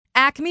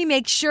Acme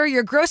makes sure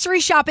your grocery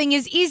shopping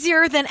is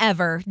easier than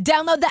ever.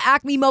 Download the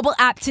Acme mobile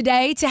app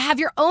today to have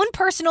your own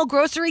personal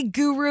grocery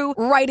guru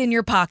right in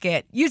your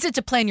pocket. Use it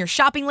to plan your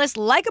shopping list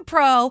like a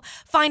pro,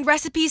 find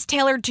recipes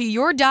tailored to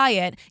your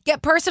diet,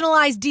 get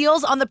personalized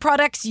deals on the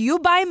products you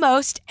buy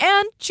most,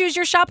 and choose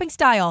your shopping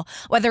style.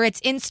 Whether it's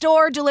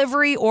in-store,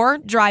 delivery, or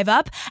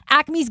drive-up,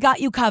 Acme's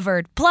got you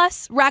covered.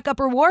 Plus, rack up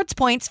rewards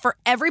points for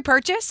every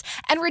purchase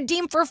and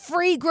redeem for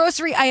free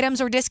grocery items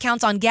or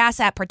discounts on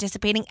gas at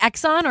participating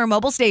Exxon or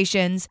mobile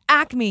stations.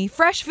 Acme,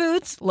 fresh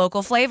foods,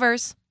 local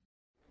flavors.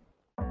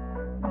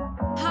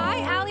 Hi,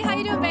 Allie. How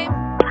you doing, babe?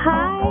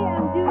 Hi,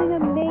 I'm doing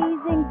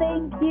amazing.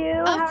 Thank you.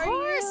 Of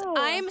course.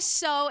 I'm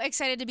so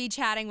excited to be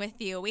chatting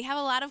with you. We have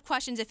a lot of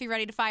questions if you're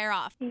ready to fire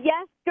off.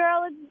 Yes,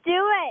 girl, let's do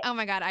it. Oh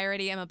my God, I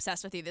already am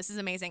obsessed with you. This is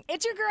amazing.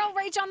 It's your girl,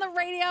 Rach, on the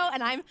radio,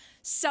 and I'm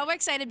so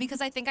excited because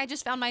I think I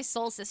just found my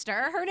soul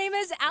sister. Her name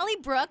is Allie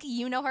Brooke.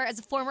 You know her as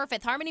a former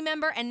Fifth Harmony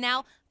member and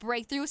now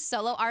breakthrough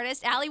solo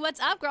artist. Allie, what's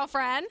up,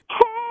 girlfriend? Hey!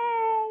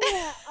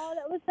 Oh,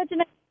 that was such a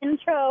nice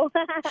intro.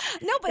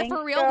 No, but Thanks,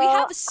 for real, girl. we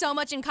have so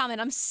much in common.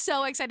 I'm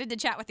so excited to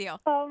chat with you.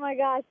 Oh my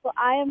gosh, well,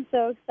 I am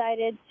so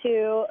excited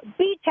to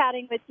be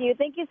chatting with you.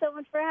 Thank you so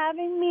much for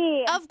having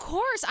me. Of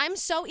course. I'm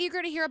so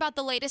eager to hear about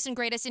the latest and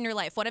greatest in your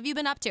life. What have you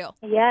been up to?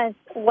 Yes,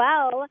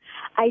 well,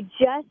 I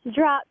just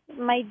dropped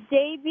my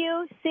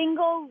debut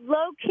single,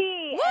 Low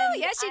Key. Woo,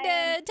 yes, you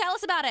did. Tell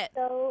us about it.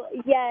 So,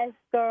 yes,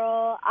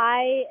 girl,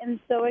 I am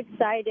so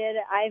excited.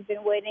 I've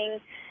been waiting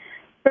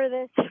for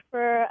this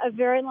for a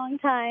very long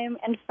time,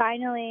 and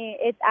finally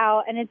it's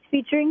out, and it's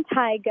featuring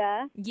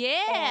Tyga.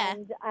 Yeah.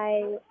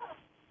 And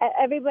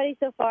everybody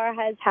so far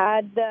has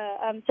had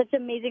such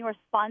amazing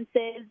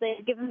responses.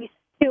 They've given me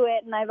to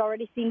it, and I've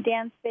already seen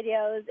dance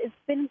videos. It's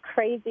been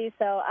crazy,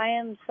 so I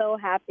am so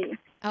happy.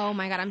 Oh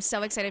my God, I'm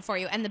so excited for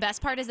you. And the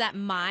best part is that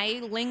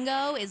my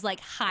lingo is like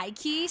high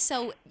key,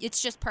 so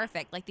it's just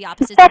perfect. Like the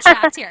opposites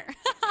attract here.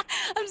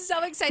 I'm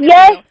so excited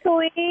Yes,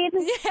 for you. queen.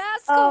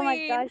 Yes, Oh my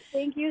queen. gosh,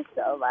 thank you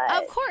so much.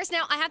 Of course.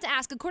 Now, I have to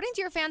ask, according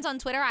to your fans on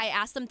Twitter, I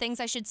asked them things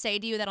I should say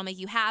to you that'll make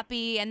you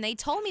happy, and they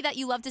told me that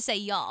you love to say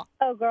y'all.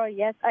 Oh, girl,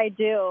 yes, I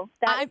do.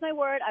 That is my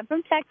word. I'm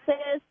from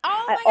Texas.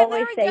 Oh I my God, always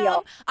there we say go.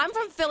 y'all. I'm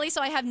from Philly,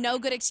 so I have no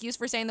good excuse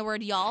for saying the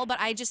word y'all, but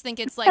I just think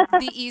it's like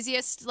the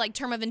easiest like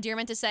term of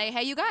endearment to say,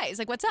 hey, you guys,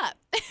 like, what's up?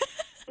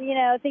 You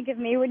know, think of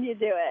me when you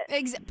do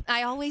it.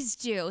 I always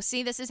do.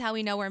 See, this is how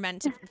we know we're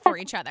meant for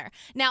each other.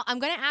 Now, I'm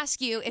going to ask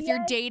you if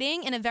you're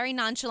dating in a very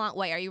nonchalant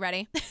way. Are you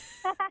ready?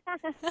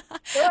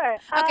 Sure.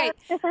 Okay.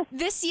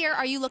 This year,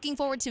 are you looking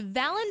forward to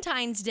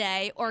Valentine's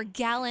Day or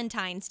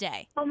Galentines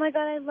Day? Oh, my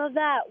God, I love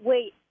that.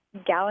 Wait,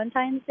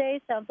 Galentines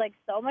Day sounds like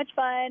so much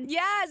fun.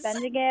 Yes.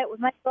 Spending it with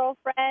my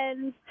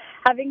girlfriends,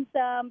 having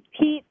some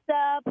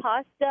pizza,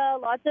 pasta,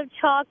 lots of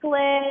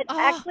chocolate. Oh.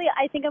 Actually,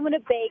 I think I'm going to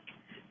bake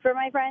for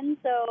my friends,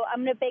 so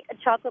I'm going to bake a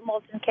chocolate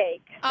molten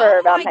cake Oh for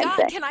my Valentine's God,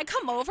 Day. can I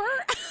come over?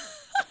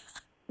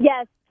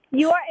 Yes,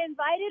 you are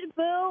invited,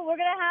 boo. We're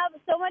going to have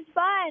so much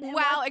fun.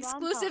 Wow,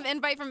 exclusive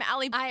invite from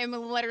Allie. I am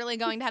literally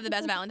going to have the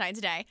best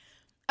Valentine's Day.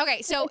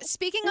 Okay, so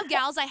speaking of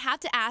gals, I have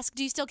to ask,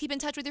 do you still keep in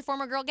touch with your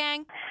former girl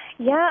gang?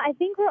 Yeah, I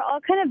think we're all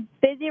kind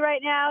of busy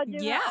right now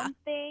doing our own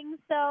thing,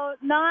 so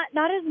not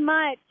as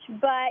much.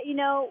 But, you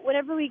know,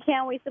 whenever we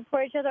can, we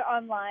support each other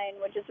online,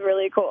 which is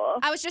really cool.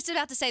 I was just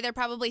about to say they're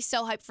probably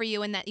so hyped for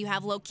you and that you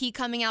have Low Key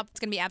coming out. It's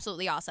going to be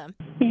absolutely awesome.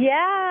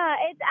 Yeah,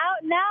 it's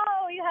out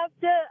now. You have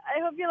to.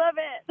 I hope you love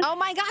it. Oh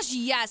my gosh,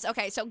 yes.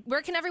 Okay, so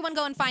where can everyone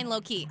go and find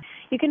Low Key?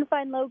 You can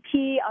find Low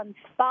Key on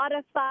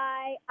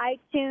Spotify,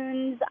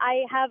 iTunes.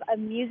 I have a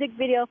music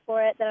video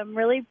for it that I'm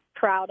really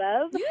proud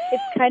of.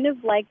 It's kind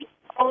of like its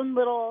own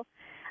little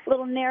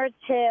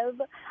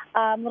narrative,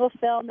 little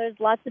film. There's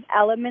lots of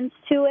elements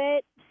to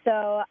it.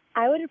 So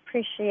I would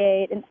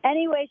appreciate in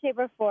any way, shape,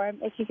 or form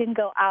if you can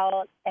go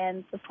out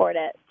and support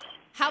it.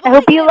 How about I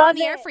get it on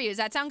the air for you? Does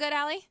that sound good,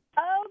 Allie?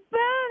 Oh, boo!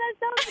 That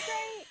sounds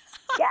great.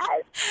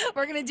 Yes.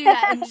 We're going to do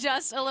that in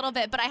just a little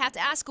bit. But I have to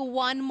ask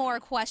one more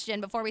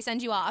question before we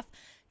send you off.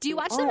 Do you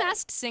watch The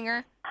Masked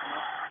Singer?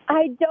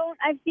 I don't.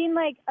 I've seen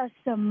like a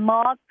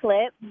small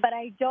clip, but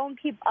I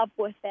don't keep up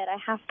with it, I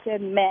have to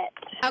admit.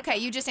 Okay,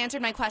 you just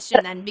answered my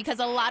question then, because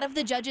a lot of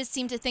the judges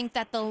seem to think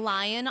that the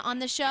lion on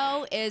the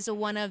show is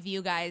one of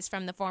you guys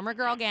from the former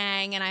girl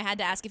gang, and I had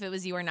to ask if it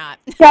was you or not.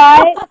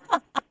 Shut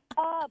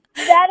up.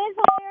 That is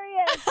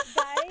hilarious,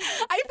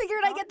 guys. I figured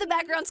I'd get the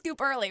background scoop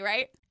early,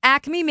 right?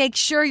 Acme makes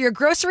sure your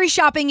grocery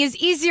shopping is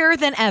easier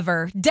than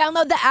ever.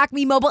 Download the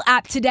Acme mobile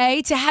app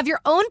today to have your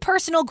own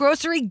personal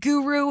grocery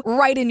guru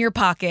right in your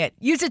pocket.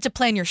 Use it to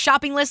plan your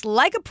shopping list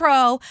like a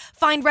pro,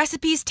 find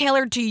recipes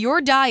tailored to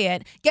your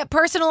diet, get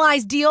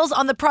personalized deals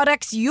on the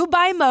products you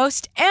buy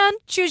most, and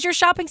choose your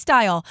shopping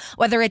style.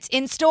 Whether it's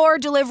in-store,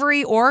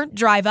 delivery, or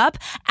drive-up,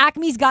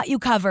 Acme's got you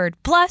covered.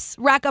 Plus,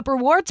 rack up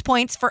rewards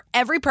points for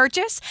every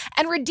purchase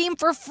and redeem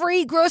for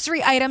free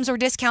grocery items or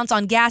discounts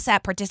on gas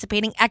at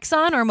participating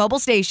Exxon or mobile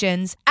stations.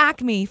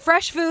 Acme,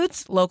 fresh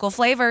foods, local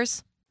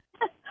flavors.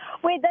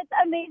 Wait, that's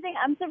amazing.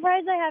 I'm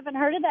surprised I haven't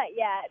heard of that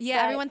yet.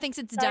 Yeah, everyone thinks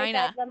it's sorry,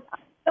 Dinah. guys,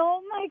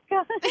 oh my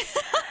gosh.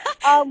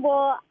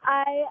 Well,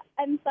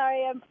 I'm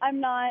sorry. I'm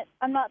not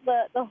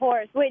the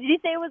horse. Wait, did you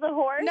say it was a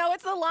horse? No,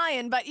 it's the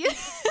lion, but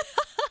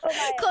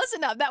close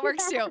enough. That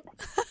works too.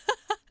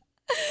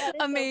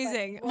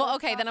 Amazing. So well,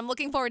 okay, then I'm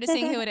looking forward to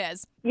seeing who it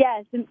is.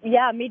 Yes.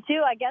 Yeah, me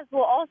too. I guess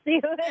we'll all see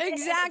who it is.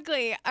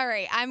 Exactly. All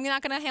right. I'm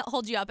not going to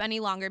hold you up any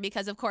longer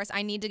because, of course,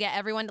 I need to get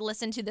everyone to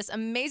listen to this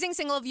amazing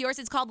single of yours.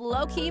 It's called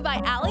Low Key by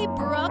Allie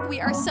Brooke.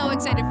 We are so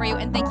excited for you,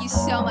 and thank you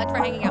so much for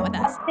hanging out with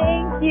us.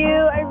 Thank you.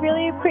 I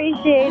really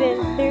appreciate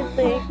it.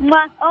 Seriously.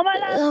 Mwah. Oh, my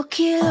God. Low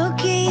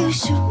key, you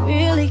should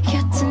really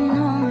get to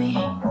know me.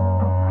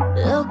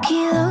 Low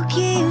key,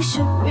 you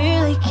should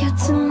really get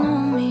to know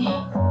me.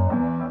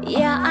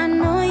 Yeah, I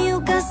know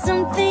you got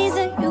some things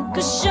that you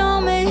could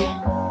show me.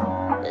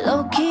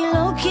 Low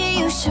key,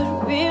 you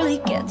should really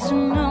get to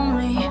know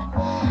me.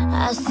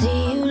 I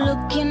see you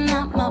looking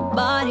at my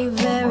body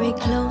very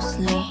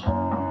closely,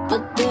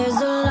 but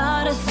there's a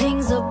lot of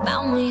things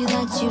about me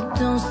that you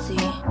don't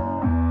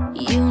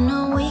see. You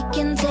know we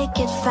can take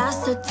it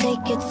fast or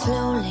take it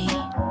slowly.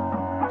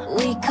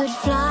 We could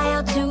fly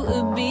out to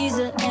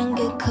Ibiza and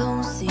get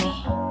cozy.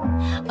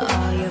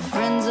 All your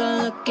friends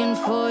are looking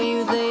for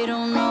you, they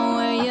don't know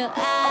where you're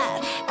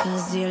at,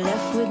 'cause you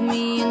left with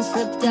me and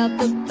slipped out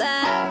the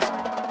back.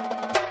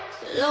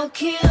 Low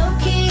key,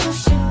 you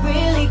should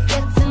really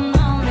get to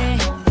know me.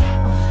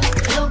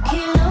 Low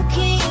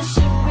key, you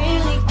should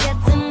really get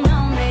to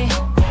know me.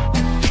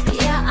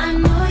 Yeah, I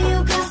know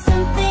you got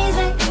some things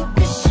that you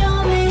could show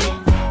me.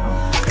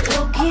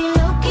 Low key,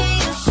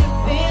 you should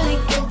really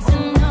get to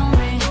know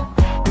me.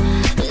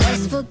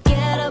 Let's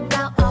forget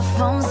about our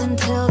phones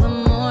until the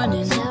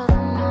morning.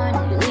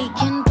 We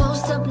can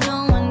post up,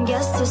 no one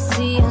gets to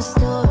see our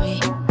story.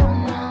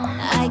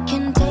 I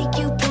can take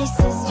you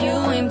places you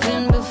ain't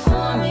been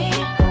before me.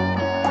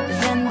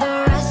 Then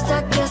the rest,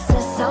 I guess,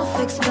 is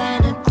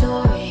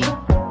self-explanatory.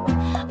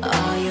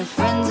 All your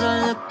friends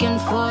are looking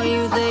for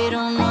you, they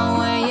don't know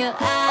where you're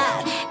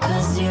at,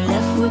 'cause you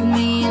left with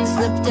me and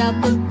slipped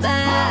out the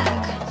back.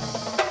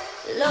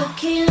 Low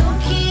key,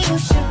 you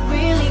should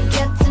really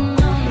get to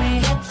know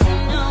me.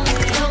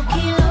 Low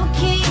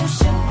key, you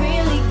should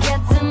really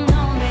get to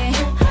know me.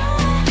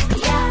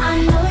 Yeah, I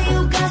know you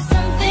got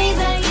some things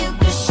that you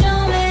could show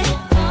me.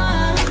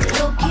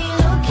 Low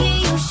key,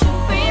 you should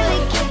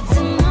really get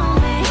to know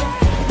me.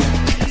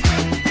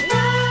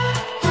 La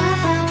la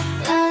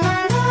la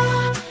la la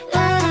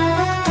la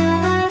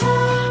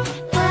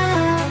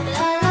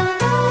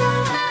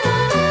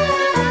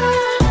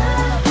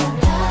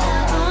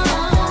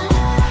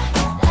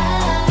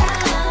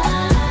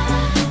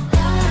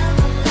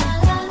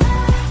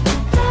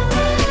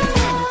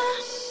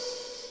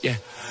Yeah,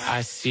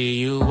 I see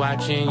you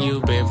watching,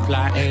 you been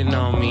plotting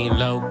on me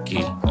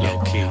low-key.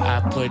 I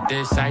put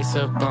this ice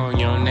up on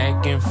your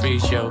neck and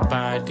freeze your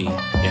body.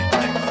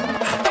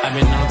 Yeah, I've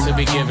been known to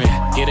be giving,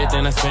 get it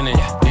then I spin it.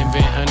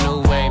 Invent a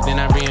new wave, then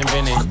I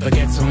reinvent it.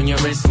 Baguettes on your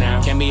wrist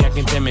now, can't be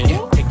acting timid.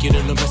 Take you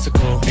to the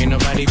bicycle, ain't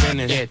nobody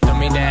business. Yeah, throw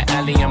me that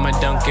alley, I'ma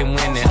dunk and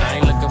win it. I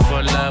ain't looking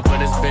for love,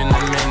 but it's been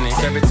a minute.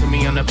 Serve it to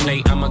me on the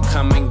plate, I'ma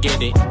come and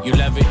get it. You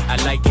love it, I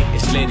like it,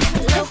 it's lit.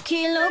 Low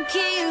key,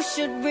 you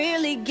should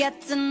really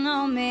get to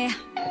know me.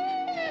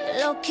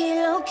 Low key,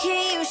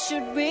 you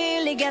should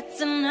really get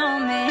to know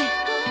me.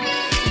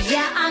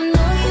 Yeah, I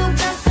know you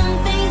got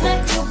some things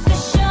that you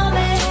could show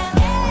me.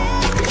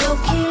 Low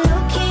key,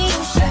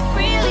 you should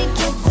really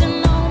get to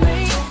know me.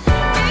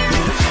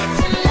 Really get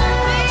to know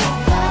me.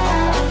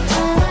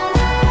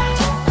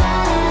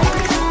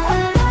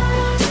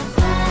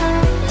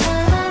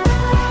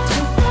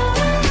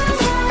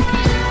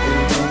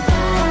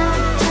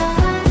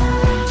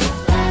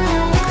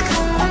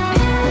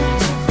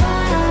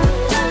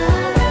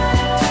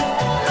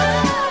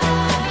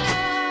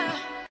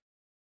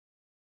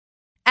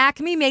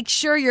 Acme makes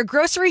sure your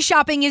grocery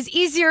shopping is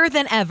easier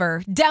than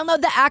ever.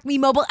 Download the Acme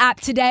mobile app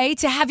today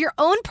to have your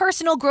own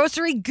personal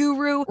grocery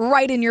guru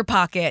right in your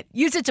pocket.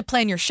 Use it to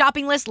plan your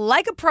shopping list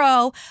like a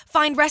pro,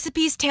 find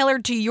recipes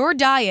tailored to your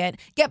diet,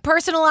 get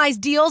personalized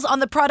deals on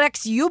the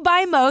products you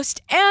buy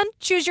most, and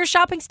choose your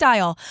shopping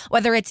style.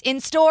 Whether it's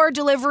in-store,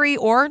 delivery,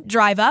 or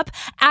drive-up,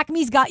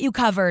 Acme's got you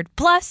covered.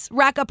 Plus,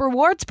 rack up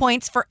rewards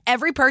points for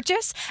every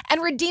purchase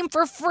and redeem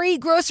for free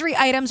grocery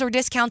items or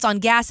discounts on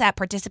gas at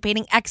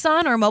participating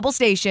Exxon or mobile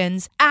stations.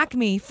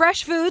 Acme,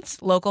 fresh foods,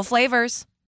 local flavors.